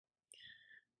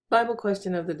Bible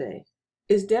question of the day.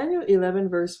 Is Daniel 11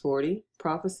 verse 40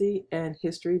 prophecy and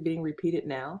history being repeated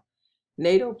now?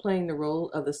 NATO playing the role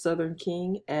of the southern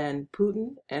king and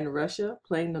Putin and Russia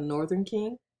playing the northern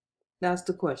king? That's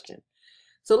the question.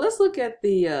 So let's look at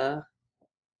the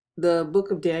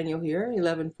book of Daniel here,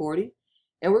 11:40,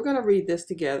 and we're going to read this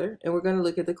together, and we're going to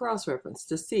look at the cross-reference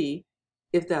to see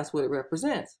if that's what it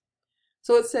represents.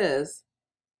 So it says,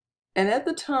 "And at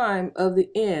the time of the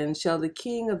end shall the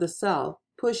king of the south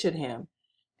push at him,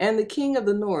 and the king of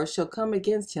the north shall come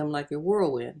against him like a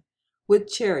whirlwind,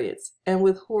 with chariots, and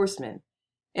with horsemen,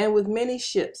 and with many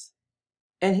ships.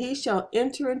 And he shall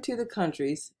enter into the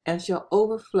countries, and shall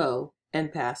overflow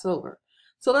and pass over."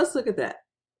 So let's look at that.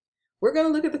 We're going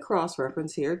to look at the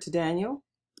cross-reference here to Daniel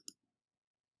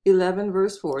 11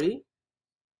 verse 40.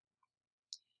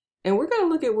 And we're going to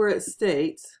look at where it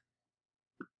states,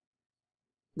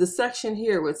 the section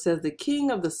here where it says, "The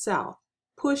king of the south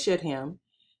push at him,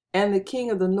 and the king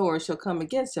of the north shall come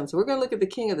against him." So we're going to look at the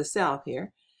king of the south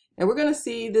here, and we're going to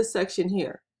see this section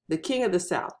here, the king of the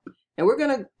south. And we're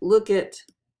going to look at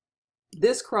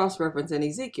this cross-reference in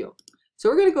Ezekiel. So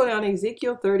we're going to go down to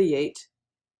Ezekiel 38.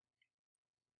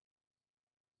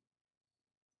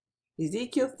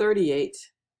 Ezekiel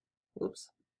 38. Whoops.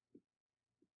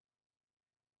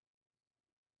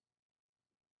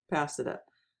 Pass it up.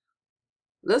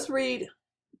 Let's read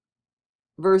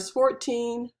verse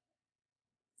 14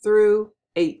 through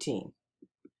 18.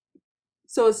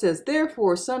 So it says,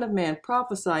 "Therefore, Son of man,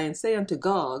 prophesy and say unto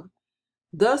Gog,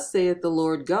 Thus saith the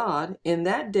Lord God, in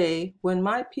that day when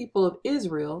my people of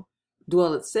Israel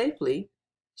dwelleth safely,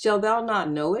 shall thou not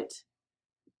know it?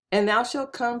 And thou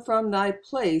shalt come from thy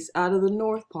place out of the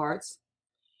north parts,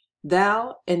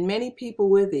 thou and many people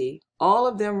with thee, all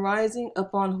of them rising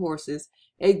upon horses,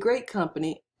 a great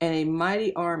company and a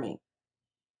mighty army.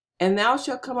 And thou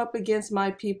shalt come up against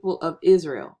my people of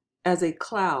Israel as a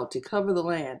cloud to cover the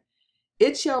land.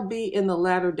 It shall be in the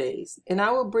latter days, and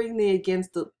I will bring thee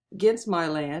against my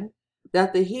land,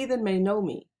 that the heathen may know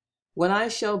me, when I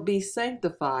shall be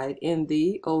sanctified in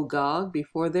thee, O Gog,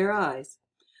 before their eyes.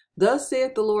 Thus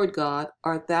saith the Lord God,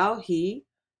 Art thou he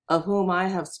of whom I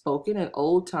have spoken in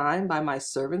old time by my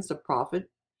servants the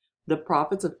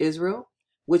prophets of Israel,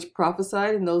 which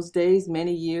prophesied in those days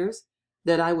many years,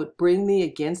 that I would bring thee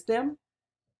against them?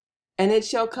 And it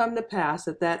shall come to pass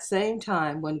at that same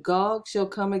time, when Gog shall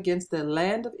come against the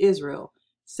land of Israel,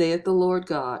 saith the Lord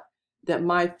God, that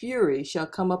my fury shall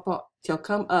come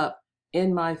up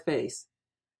in my face.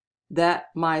 That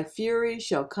my fury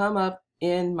shall come up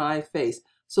in my face."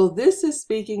 So this is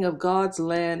speaking of God's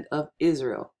land of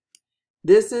Israel.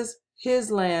 This is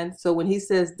his land. So when he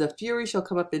says the fury shall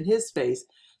come up in his face,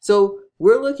 so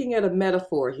we're looking at a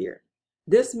metaphor here.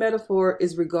 This metaphor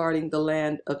is regarding the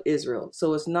land of Israel.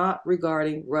 So it's not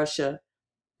regarding Russia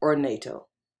or NATO.